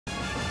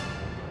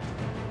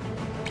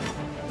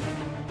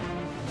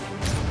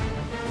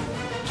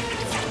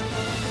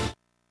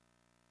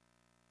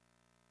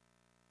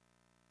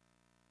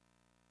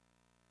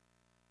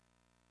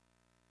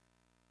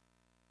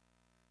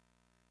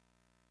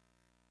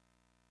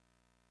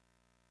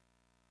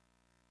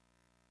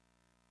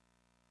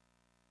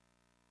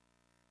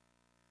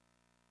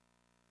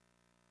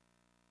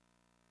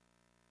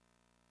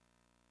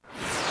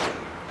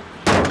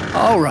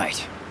All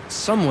right.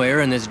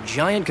 Somewhere in this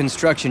giant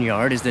construction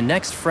yard is the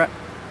next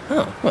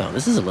Oh, well,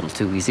 this is a little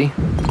too easy.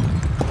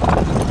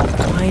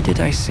 Why did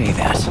I say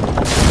that?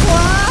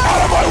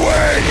 Out of my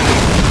way!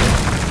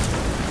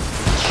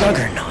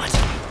 Juggernaut.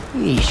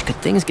 Yeesh, could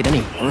things get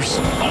any worse?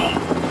 I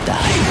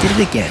did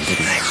it again,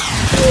 didn't I?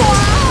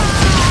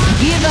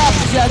 Give up,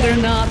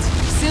 Juggernaut.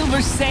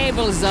 Silver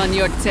Sable's on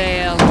your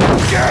tail.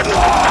 Get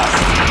lost!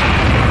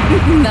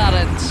 Not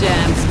a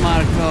chance,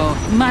 Marco.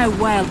 My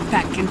wild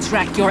pack can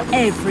track your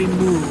every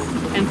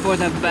move. And for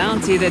the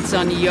bounty that's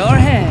on your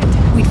head,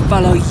 we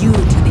follow you to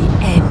the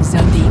ends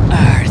of the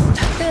earth.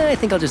 I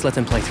think I'll just let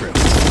them play through.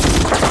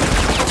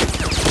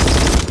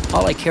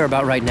 All I care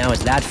about right now is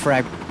that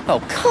frag... Oh,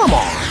 come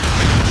on!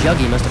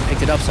 Juggy must have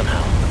picked it up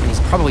somehow, and he's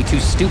probably too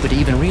stupid to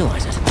even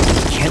realize it.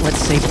 Can't let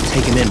Sable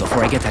take him in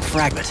before I get that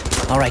fragment.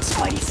 All right,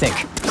 Spidey,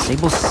 think.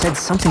 Sable said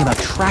something about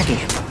tracking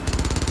him.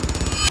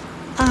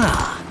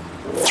 Ah.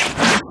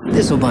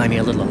 This'll buy me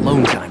a little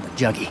alone time with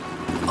Juggy.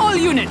 All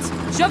units!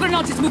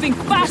 Juggernaut is moving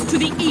fast to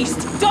the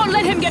east! Don't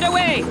let him get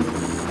away!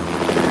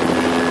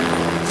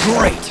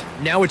 Great!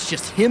 Now it's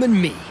just him and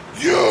me.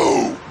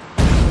 You!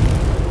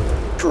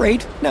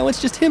 Great! Now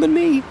it's just him and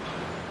me.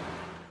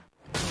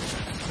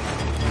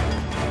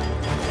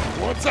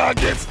 Once I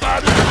get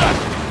started...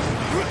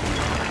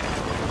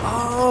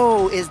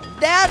 Oh, is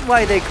that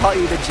why they call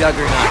you the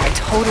Juggernaut? I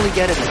totally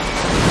get it now.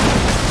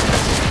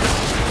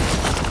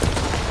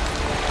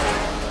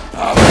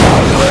 Out of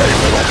my way,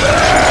 little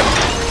man!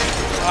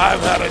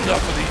 I've had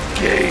enough of these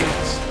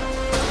games.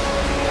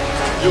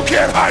 You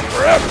can't hide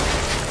forever.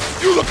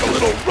 You look a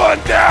little run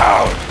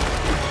down.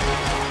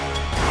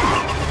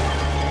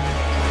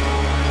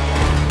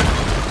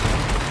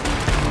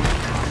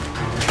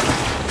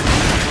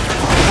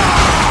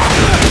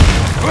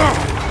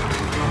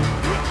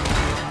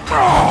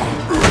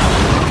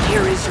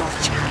 Here is your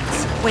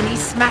chance when he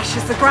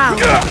smashes the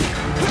ground.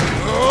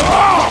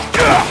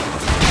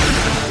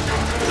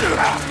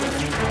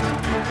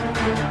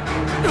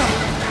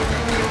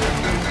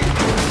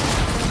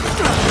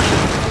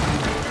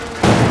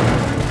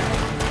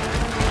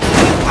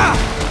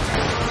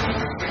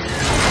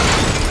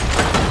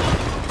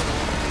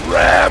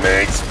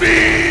 Ramming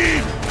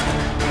speed!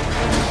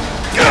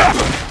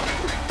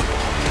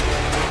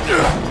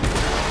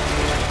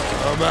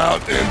 Come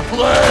out and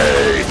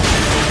play!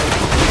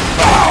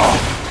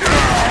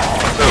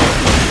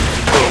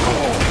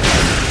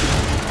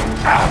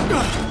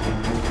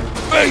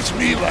 Face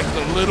me like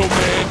the little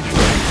man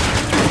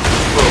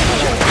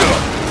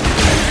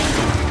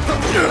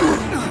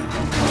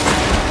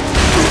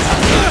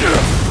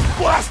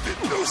Blasted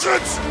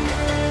nuisance!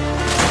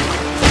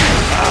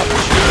 I'm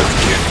just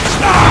getting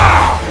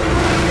started!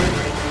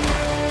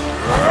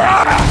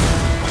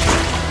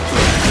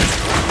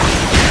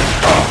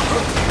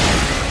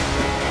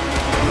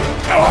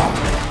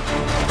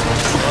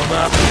 Come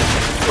out.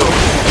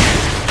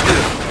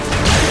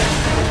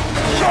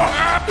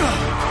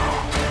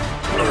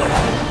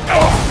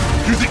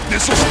 You think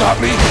this'll stop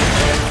me? You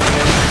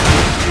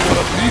want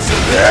a piece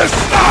of this?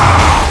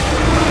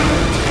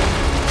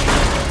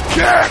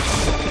 Catch!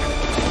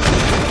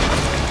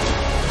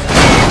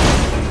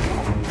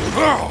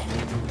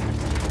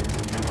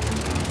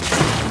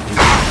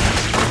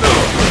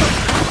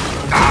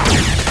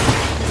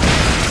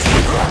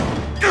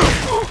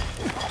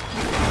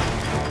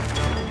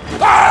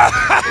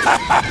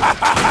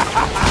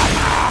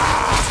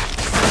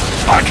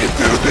 I can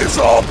do this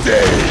all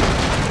day!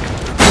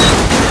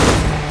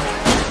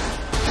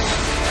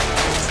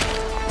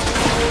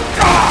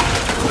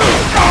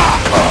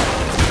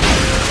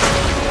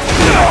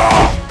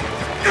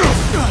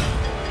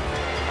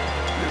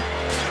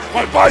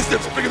 My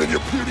biceps are bigger than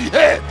your puny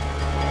head!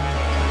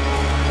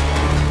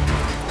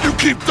 You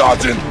keep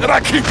dodging, and I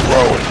keep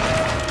throwing!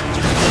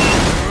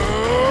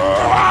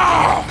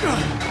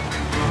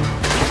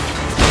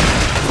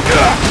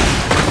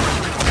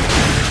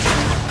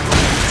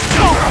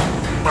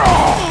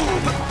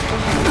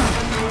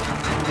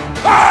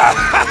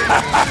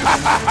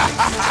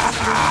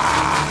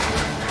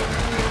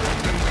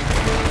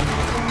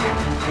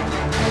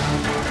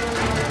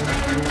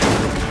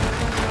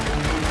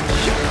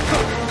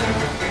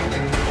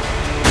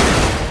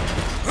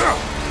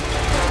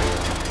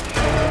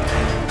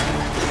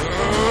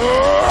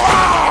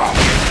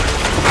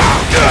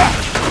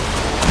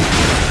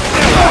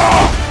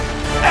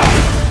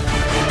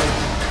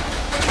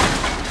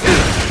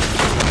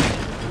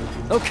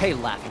 Okay,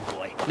 laughing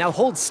boy. Now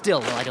hold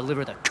still while I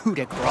deliver the coup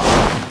de grace.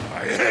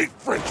 I hate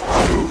French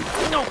food!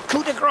 No,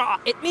 coup de grace.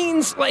 It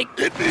means, like...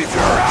 It means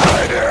you're out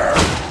of here!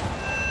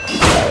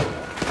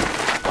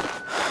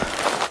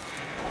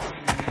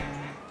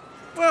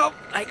 Well,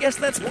 I guess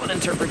that's one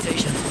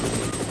interpretation.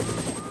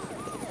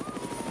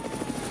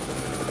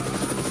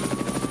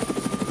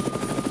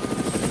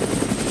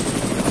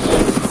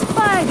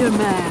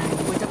 Spider-Man,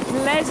 what a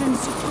pleasant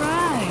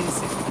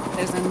surprise.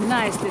 There's a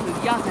nice little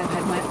yacht I've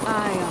had my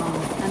eye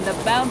on, and the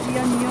bounty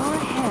on your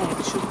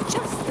head should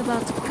just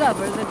about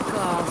cover the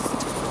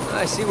cost.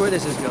 I see where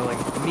this is going.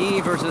 Me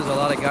versus a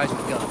lot of guys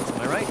with guns,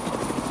 am I right?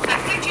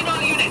 Attention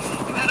all units!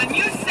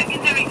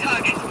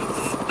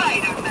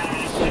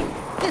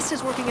 this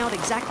is working out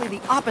exactly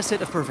the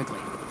opposite of perfectly.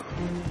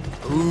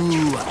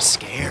 Ooh, I'm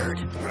scared.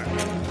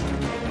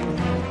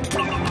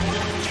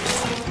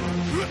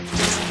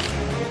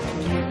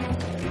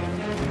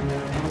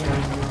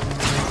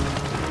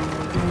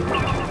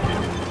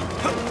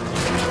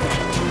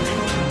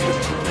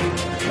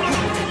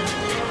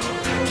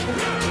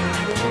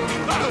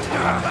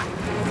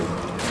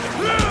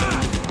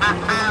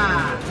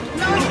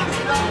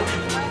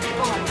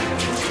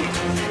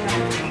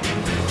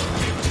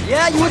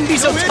 Yeah, you wouldn't be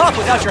so tough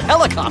without your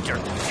helicopter.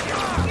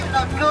 You're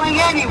not going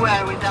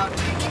anywhere without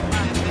taking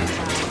my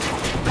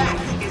medicine. That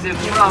is a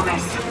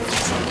promise.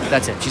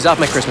 That's it. She's off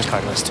my Christmas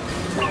card list.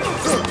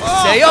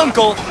 Say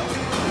uncle!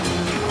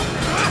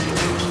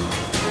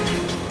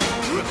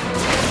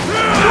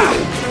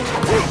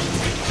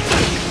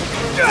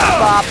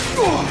 Bop.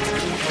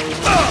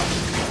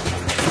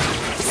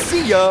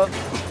 See ya!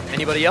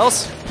 Anybody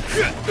else?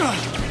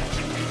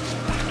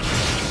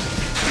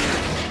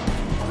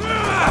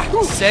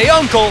 Say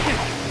uncle!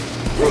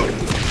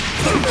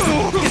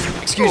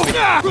 Excuse me. Is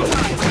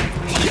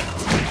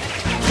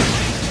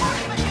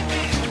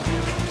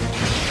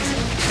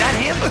that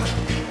him?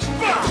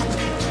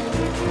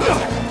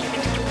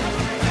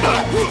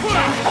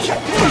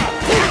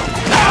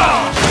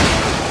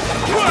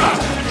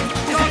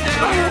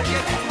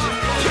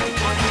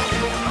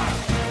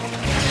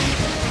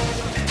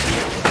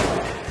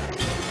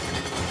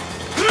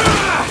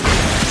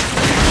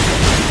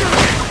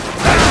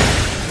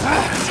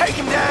 Take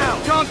him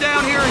down! Come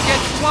down here and get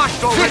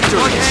squashed already,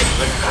 bughead!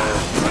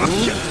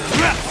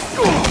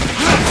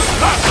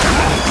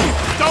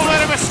 Don't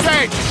let him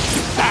escape!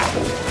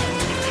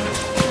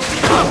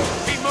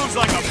 He moves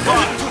like a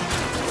bug!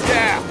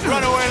 Yeah,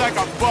 run away like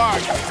a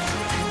bug!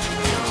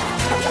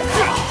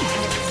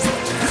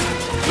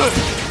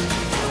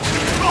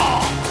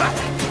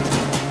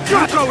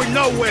 You're going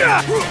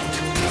nowhere!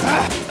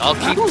 I'll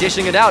keep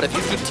dishing it out if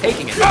you keep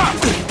taking it.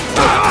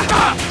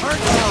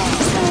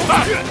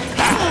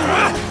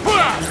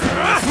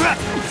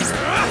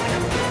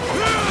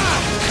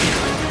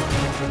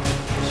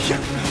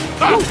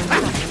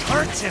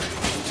 Hurts him!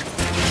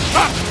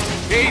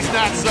 He's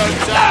not so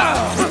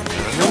tough!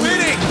 You're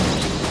winning!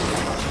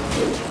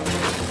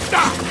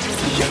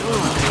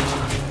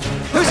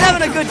 Who's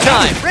having a good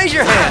time? Raise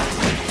your hand.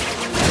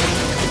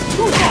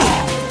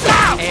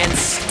 And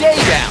stay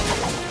down.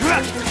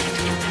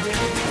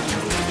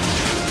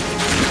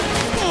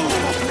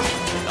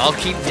 I'll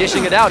keep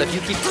dishing it out if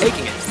you keep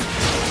taking it.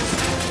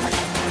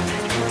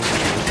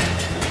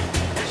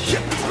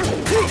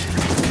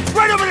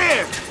 Right over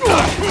there!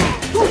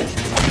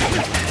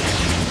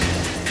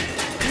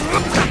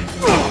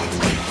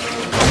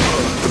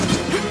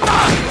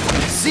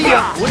 See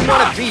ya. Wouldn't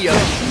want to be ya.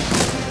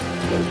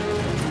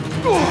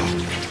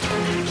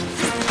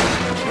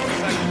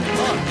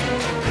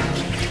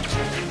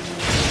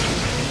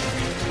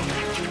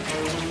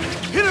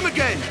 Hit him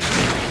again!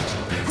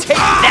 Take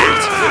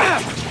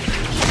that!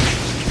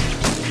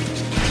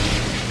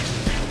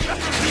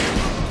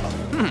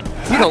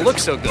 You don't look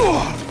so good.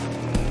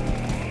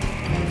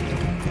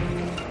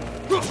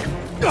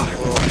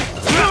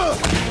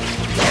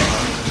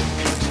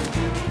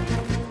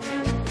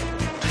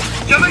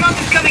 Juggernaut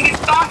is coming in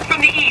fast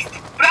from the east.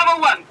 Bravo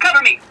 1,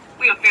 cover me.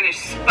 We'll finish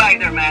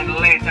Spider-Man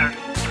later.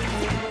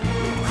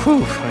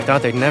 Whew, I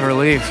thought they'd never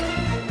leave.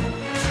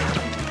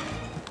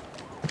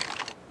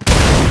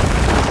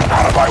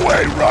 Out of my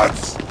way,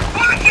 Ruts!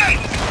 What a gate!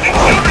 It's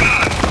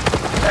Juggernaut!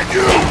 And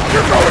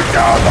you're going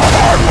down the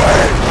hard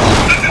way!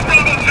 This is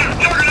Bravo 2,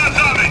 Juggernaut's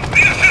on me!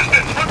 Need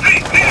assistance!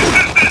 Repeat, need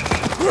assistance!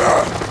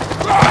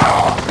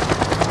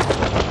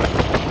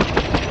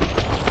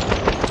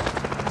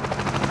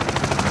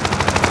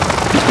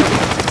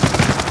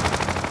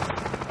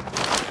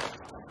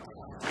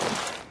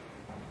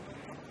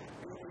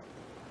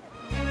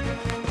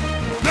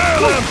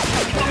 Nail him!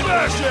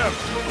 Smash him!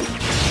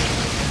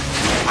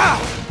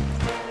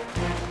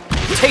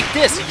 Take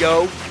this,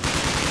 yo!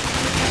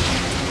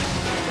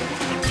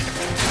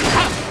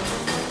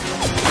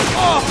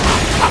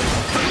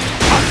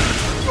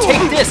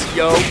 Take this,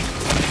 yo!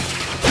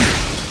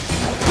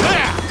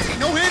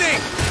 No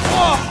hitting!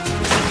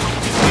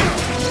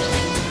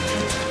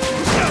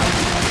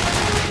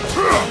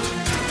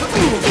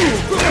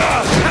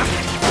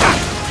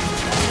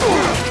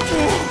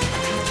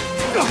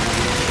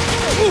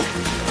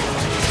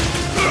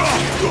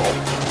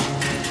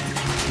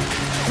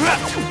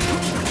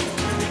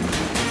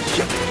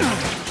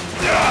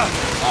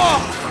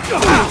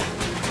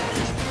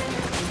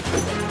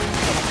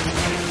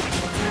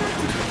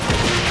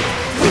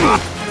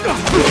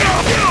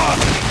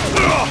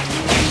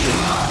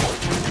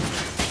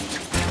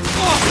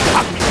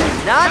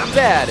 Not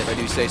bad, if I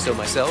do say so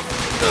myself.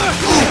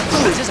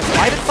 Is this a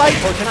private fight,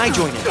 or can I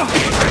join in?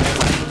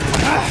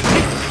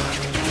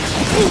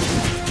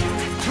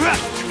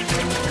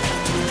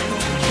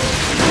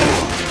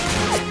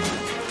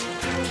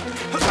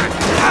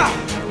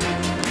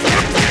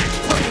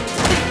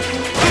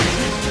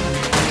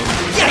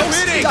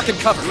 Yikes! Duck and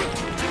cover.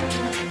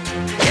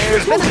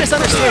 There's been a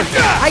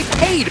misunderstanding. I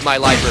paid my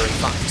library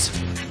fines.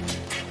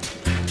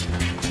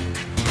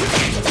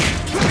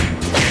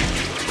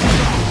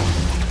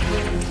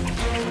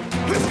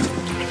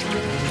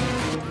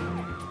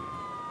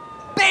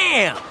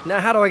 Bam! Now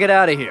how do I get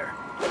out of here?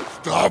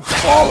 Stop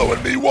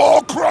following me,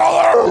 wall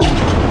crawler!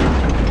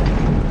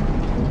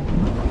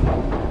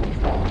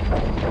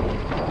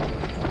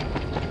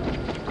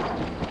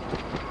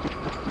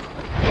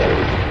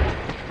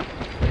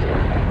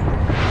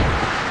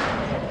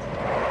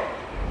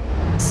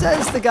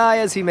 Says the guy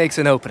as he makes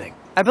an opening.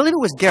 I believe it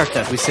was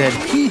Goethe who said,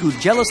 "He who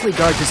jealously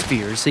guards his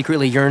fears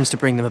secretly yearns to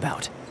bring them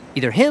about."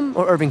 Either him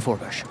or Irving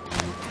Forbush.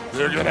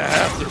 They're gonna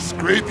have to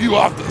scrape you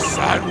off the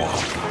sidewalk.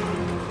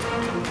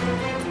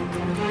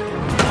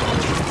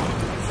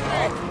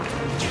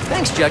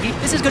 Thanks, Juggy.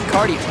 This is good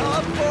cardio.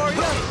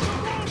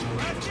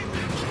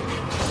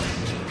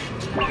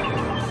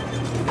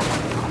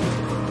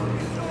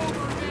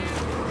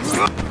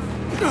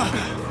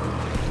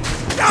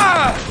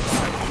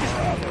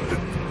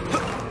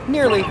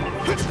 Nearly.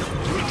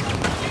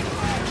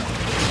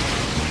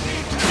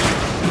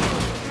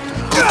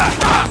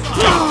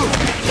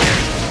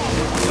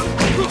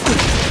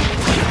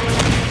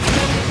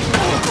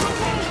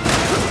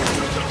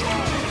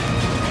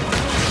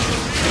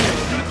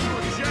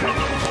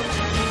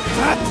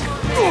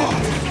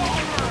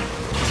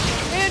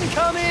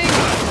 Incoming!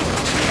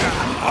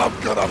 I'm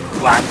gonna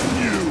flatten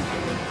you!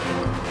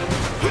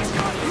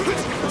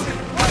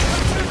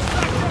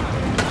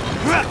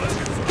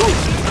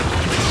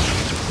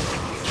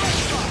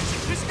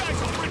 This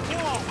guy's a brick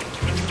wall.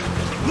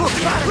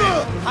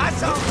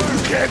 You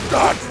can't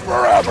dodge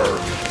forever!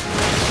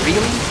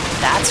 Really?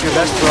 That's your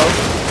best throw?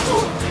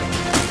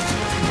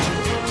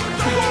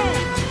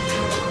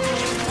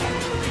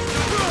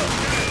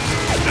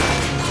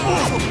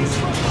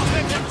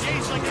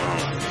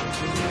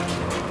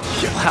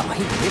 Wow,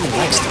 he really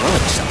likes throwing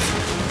himself.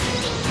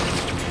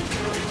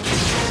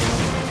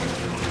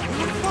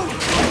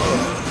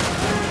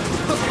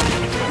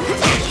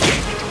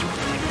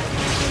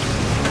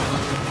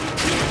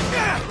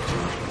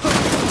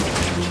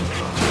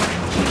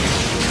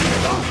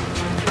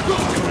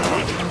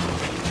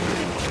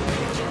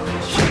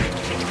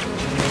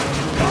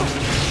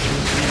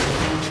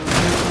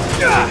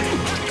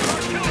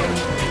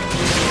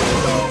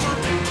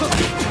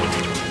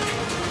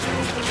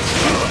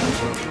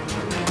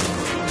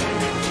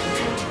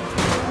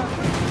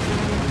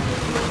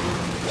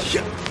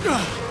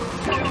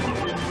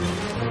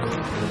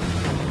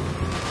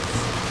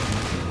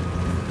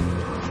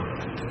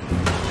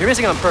 You're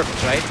missing on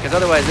purpose, right? Because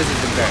otherwise this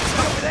is embarrassing.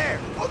 Over there!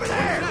 Over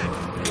there!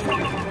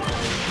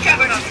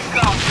 Juggernaut is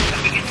gone,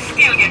 but we can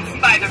still get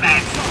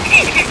Spider-Man.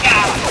 Keep him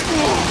down!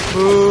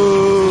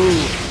 Ooh.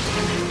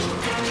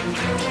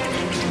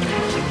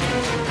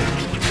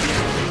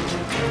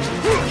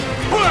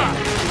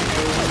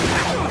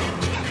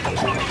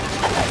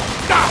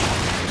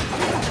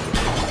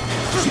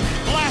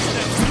 Blast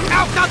him!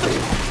 Out! Not the...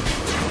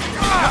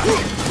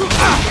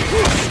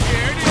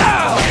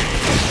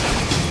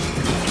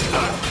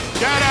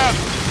 Get him!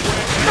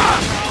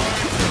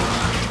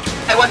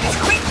 I want this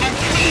quick and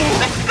clean.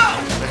 Let's go!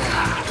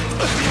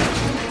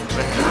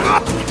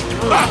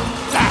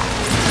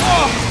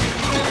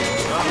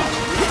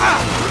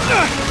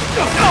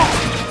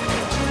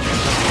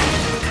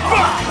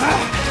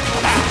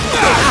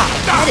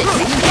 Get it,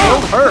 being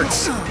killed hurts.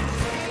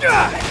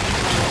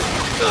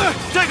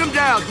 Take him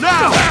down,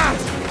 now!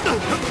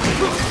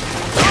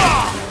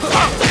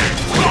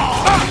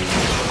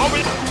 Over